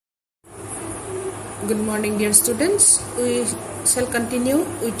Good morning, dear students. We shall continue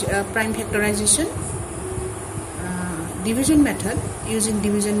with prime factorization division method. Using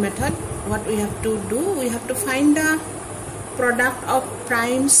division method, what we have to do, we have to find the product of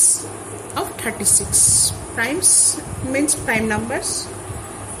primes of 36. Primes means prime numbers.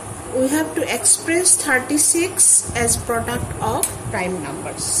 We have to express 36 as product of prime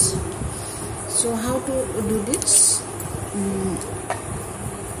numbers. So how to do this?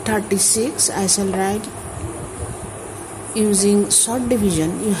 36 I shall write using short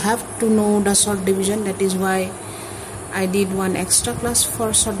division. You have to know the short division. That is why I did one extra class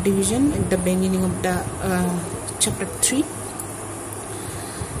for short division at the beginning of the chapter 3.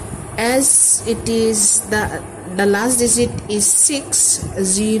 As it is the last digit is 6,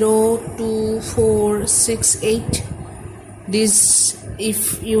 0, 2, 4, 6, 8. This,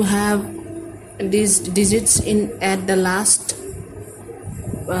 if you have these digits in at the last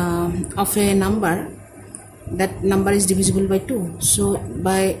of a number, that number is divisible by 2. So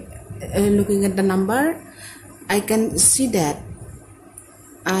by looking at the number, I can see that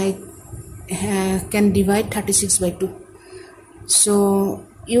I can divide 36 by 2. So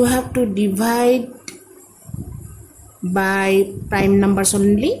you have to divide by prime numbers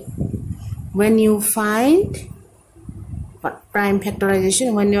only. When you find prime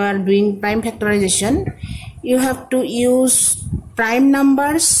factorization, when you are doing prime factorization, you have to use prime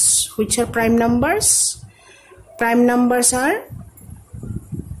numbers. Which are prime numbers? Prime numbers are,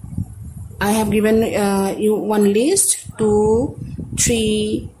 I have given you one list: 2,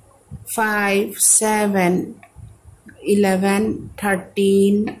 3, 5, 7, 11,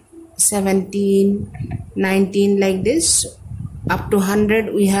 13, 17, 19, like this. Up to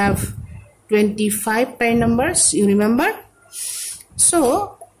 100 we have 25 prime numbers, you remember?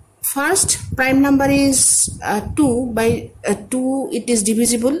 So first prime number is 2. By 2 it is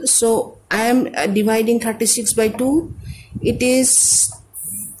divisible, so I am dividing 36 by 2. It is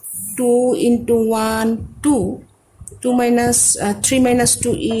 2 into 1, 2. 2 minus 3 minus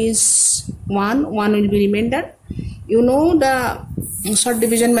 2 is 1. 1 will be remainder. You know the short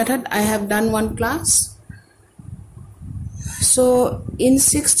division method. I have done one class. So in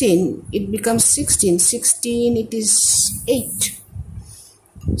 16 it becomes 16. 16 it is 8.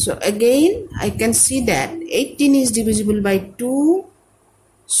 So again I can see that 18 is divisible by 2.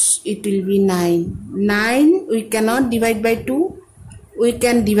 It will be 9. 9 we cannot divide by 2. We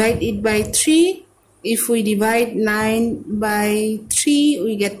can divide it by 3. If we divide 9 by 3,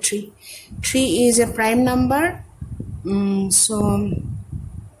 we get 3. 3 is a prime number. So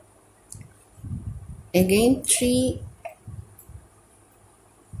again 3,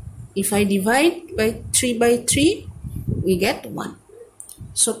 if I divide by 3, we get 1.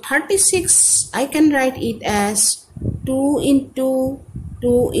 So 36 I can write it as 2 into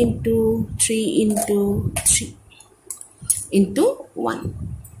 2 into 3 into 3 into 1.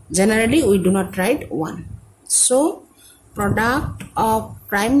 Generally we do not write 1. So product of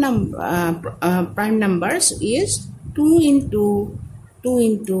prime numbers is 2 into 2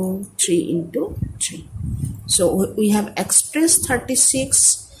 into 3 into 3. So we have expressed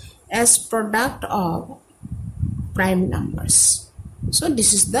 36 as product of prime numbers. So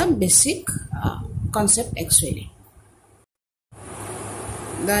this is the basic concept actually.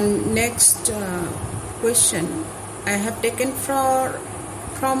 The next question I have taken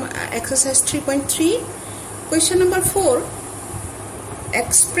from exercise 3.3. Question number 4.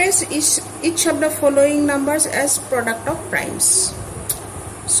 Express each of the following numbers as product of primes.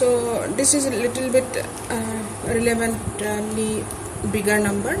 So this is a little bit relevantly bigger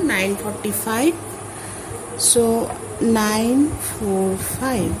number, 945. So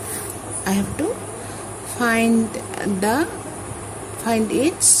 945, I have to find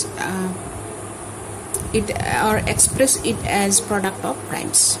it or express it as product of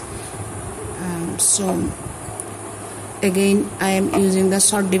primes. So again I am using the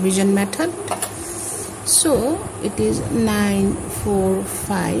short division method. So it is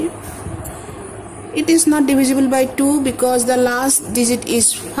 945. It is not divisible by 2 because the last digit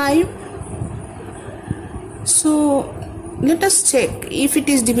is 5. So let us check if it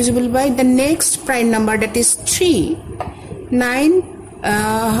is divisible by the next prime number, that is 3. 9.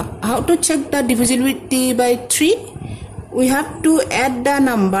 How to check the divisibility by 3? We have to add the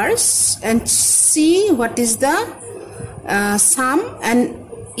numbers and see what is the sum, and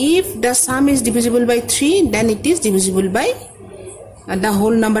if the sum is divisible by 3, then it is divisible by the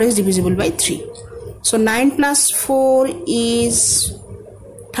whole number is divisible by 3. So 9 plus 4 is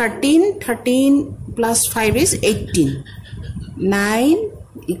 13. 13 plus 5 is 18. 9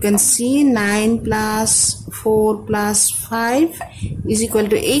 you can see 9 plus 4 plus 5 is equal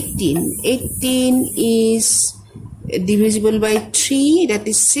to 18. 18 is divisible by 3, that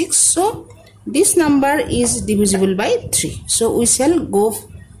is 6. So this number is divisible by 3. So we shall go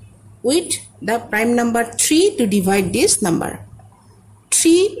with the prime number 3 to divide this number.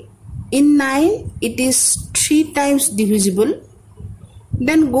 3 in 9, it is 3 times divisible.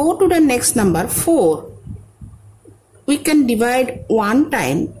 Then go to the next number 4. We can divide 1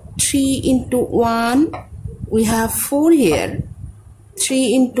 time. 3 into 1, we have 4 here.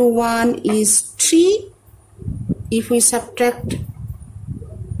 3 into 1 is 3. If we subtract,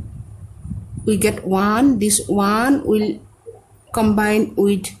 we get 1. This 1 will combine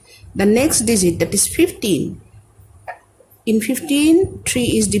with the next digit, that is 15. In 15,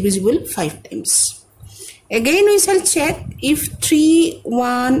 3 is divisible 5 times. Again we shall check if 3,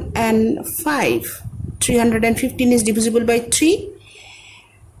 1 and 5. 315 is divisible by 3.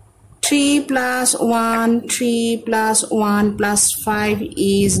 3 plus 1, 3 plus 1 plus 5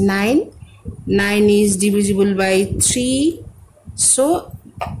 is 9. 9 is divisible by 3. So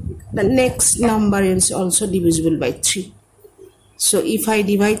the next number is also divisible by 3. So if I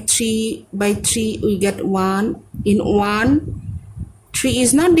divide 3 by 3, we get 1. In 1, 3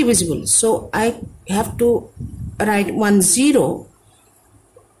 is not divisible. So I have to write 1 0.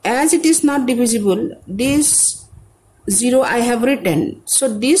 As it is not divisible, this 0 I have written. So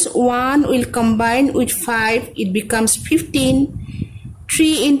this 1 will combine with 5. It becomes 15.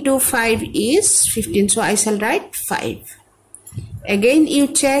 3 into 5 is 15. So I shall write 5. Again you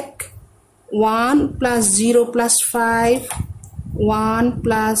check 1 plus 0 plus 5. 1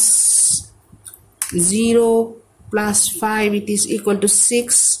 plus 0 plus 5, it is equal to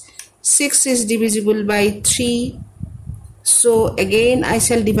 6. 6 is divisible by 3. So again I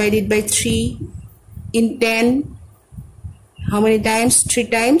shall divide it by 3. In 10, how many times? 3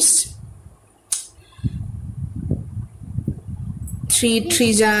 times. 3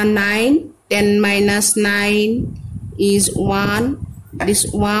 3s are 9. 10 minus 9 is 1. This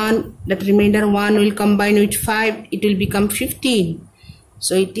 1, that remainder 1 will combine with 5. It will become 15.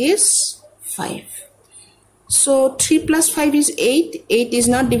 So it is 5. So 3 plus 5 is 8. 8 is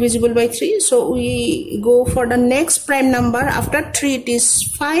not divisible by 3. So we go for the next prime number. After 3 it is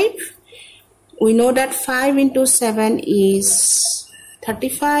 5. We know that 5 into 7 is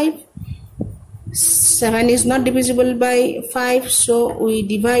 35. 7 is not divisible by 5. So we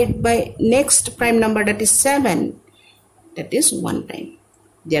divide by next prime number, that is 7. That is 1 time.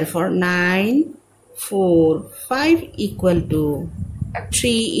 Therefore 9, 4, 5 equal to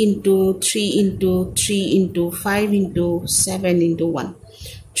 3 into 3 into 3 into 5 into 7 into 1.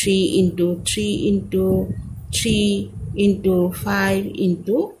 3 into 3 into 3 into 5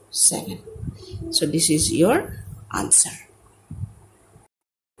 into 7. So this is your answer.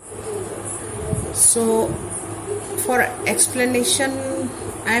 So for explanation,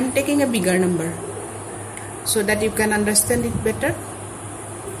 I am taking a bigger number so that you can understand it better.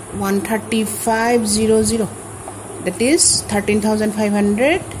 13500, that is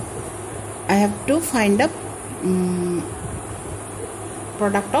 13,500. I have to find the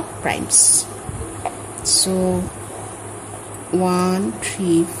product of primes. So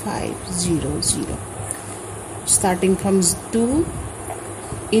 13500, starting from 2.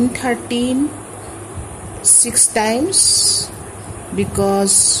 In 13, 6 times,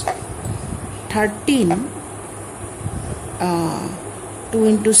 because 13 2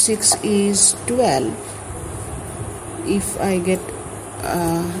 into 6 is 12. If I get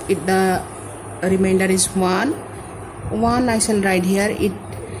it, the remainder is 1. 1 I shall write here. It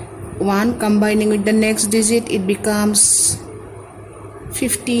 1 combining with the next digit, it becomes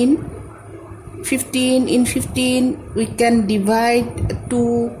 15. 15 in 15 we can divide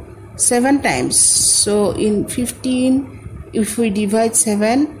 2 7 times. So in 15, if we divide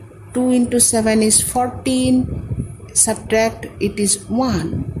 7, 2 into 7 is 14. Subtract, it is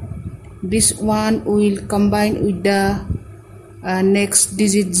 1. This 1 will combine with the next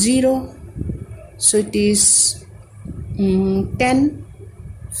digit 0. So it is 10.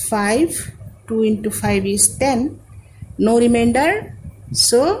 5. 2 into 5 is 10. No remainder.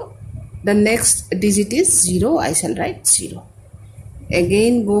 So the next digit is 0. I shall write 0.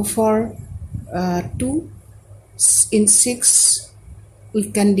 Again go for 2. In 6 we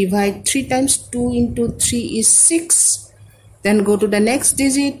can divide 3 times. 2 into 3 is 6. Then go to the next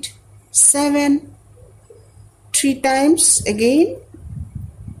digit 7. 3 times again.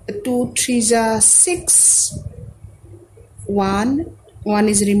 2 3s are 6. 1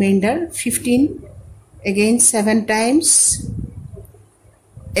 is remainder. 15. Again 7 times.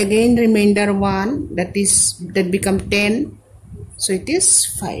 Again remainder 1, that become 10. So it is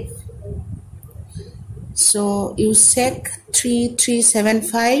 5. So you check 3, 3, 7,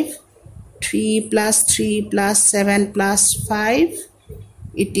 5. 3 plus 3 plus 7 plus 5.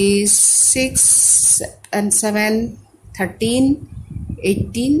 It is 6 and 7, 13,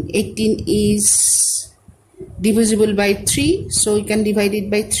 18. 18 is divisible by 3. So we can divide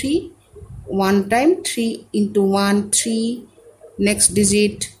it by 3. 1 time 3 into 1, 3. Next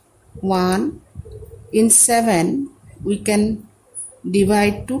digit 1. In 7, we can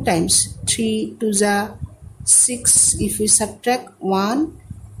divide 2 times. 3 to the 6. If we subtract 1,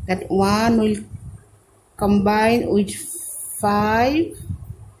 that 1 will combine with 5.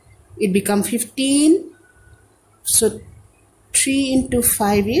 It becomes 15. So 3 into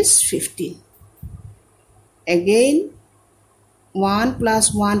 5 is 15. Again, 1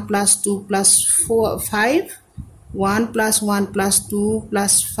 plus 1 plus 2 plus 4, 5. 1 plus 1 plus 2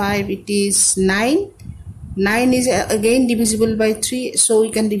 plus 5, it is 9. 9 is again divisible by 3, so we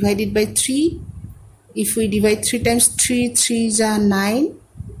can divide it by 3. If we divide 3 times 3, 3 is 9.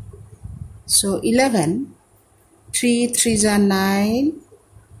 So 11. 3 3 is 9.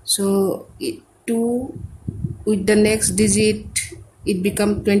 So 2 with the next digit, it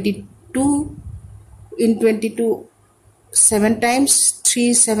becomes 22. In 22, 7 times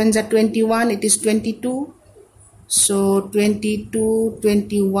 3 7s are 21. It is 22. So 22,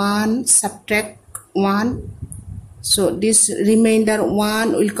 21, subtract 1. So this remainder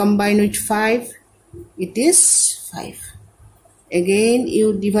 1 will combine with 5. It is 5. Again,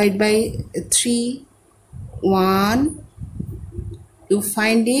 you divide by 3, 1. You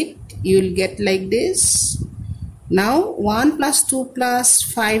find it, you will get like this. Now 1 plus 2 plus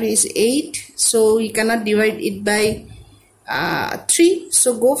 5 is 8. So we cannot divide it by 3.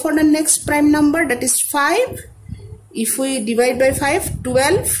 So go for the next prime number, that is 5. If we divide by 5,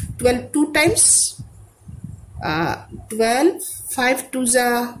 12. 12 2 times. 12. 5 to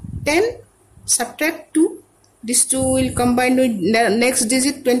the 10. Subtract 2. These 2 will combine with the next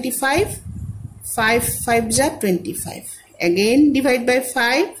digit 25. 5 5 is 25. Again divide by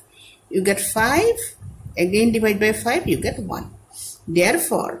 5. You get 5. Again divide by 5. You get 1.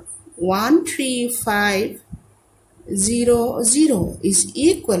 Therefore 1 3 5 0 0 is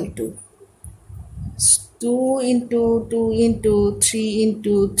equal to 2 into 2 into 3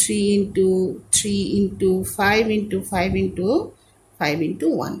 into 3 into 3 into 5 into 5 into 5 into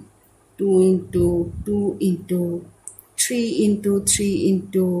 1. 2 into 2 into 3 into 3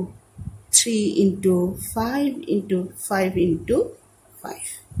 into 3 into 5 into 5 into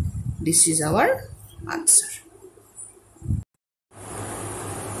 5. This is our answer.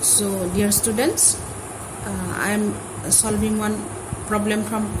 So dear students, I am solving one problem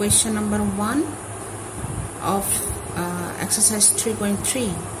from question number 1 of exercise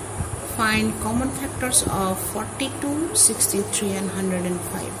 3.3. Find common factors of 42, 63 and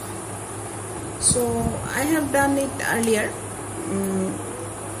 105. So I have done it earlier.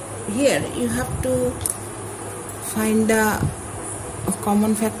 Here you have to find the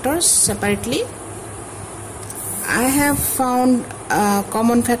common factors separately. I have found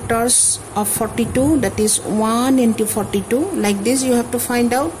common factors of 42, that is 1 into 42. Like this you have to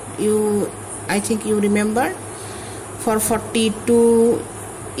find out. I think you remember, for 42,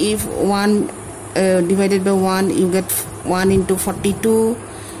 if 1 divided by 1, you get 1 into 42.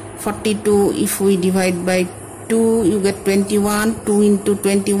 42, if we divide by 2, you get 21. 2 into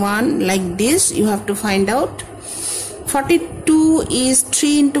 21. Like this you have to find out. 42 is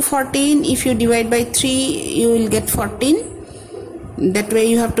 3 into 14. If you divide by 3, you will get 14. That way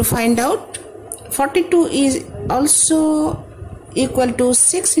you have to find out. 42 is also equal to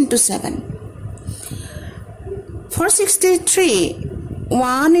 6 into 7. For 63,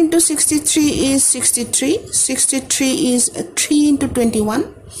 1 into 63 is 63. 63 is 3 into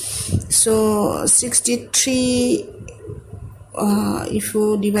 21. So 63, if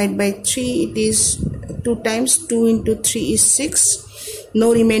you divide by 3, it is 2 times. 2 into 3 is 6.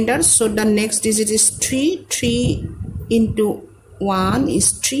 No remainder. So the next digit is 3. 3 into 1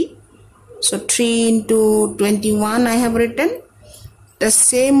 is 3. So 3 into 21 I have written. The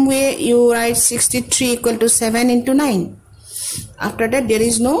same way you write 63 equal to 7 into 9. After that there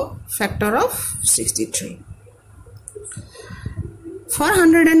is no factor of 63. For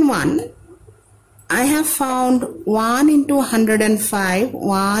 101, I have found 1 into 105,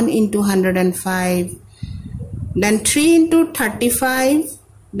 1 into 105, then 3 into 35,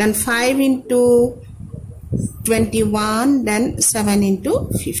 then 5 into 21, then 7 into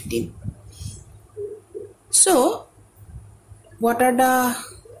 15. So, what are the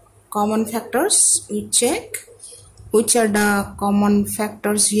common factors? We check which are the common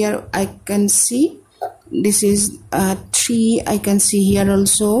factors here. I can see This is 3. I can see here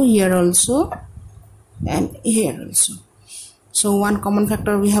also, and here also. So one common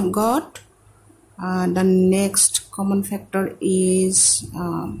factor we have got. The next common factor is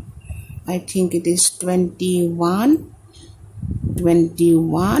I think it is 21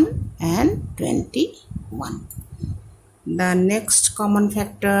 and 21. The next common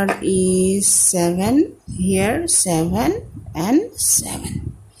factor is 7. Here 7 and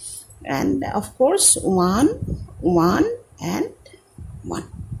 7, and of course 1 and 1.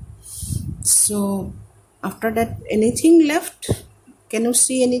 So after that, anything left? Can you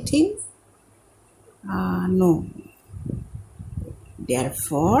see anything? No.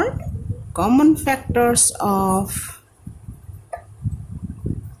 Therefore, common factors of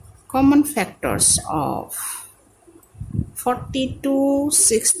 42,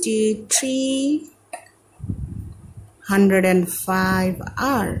 63, 105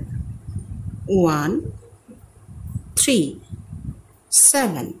 are 1, 3,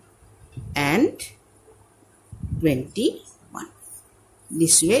 7 and 21.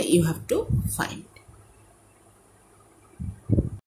 This way you have to find.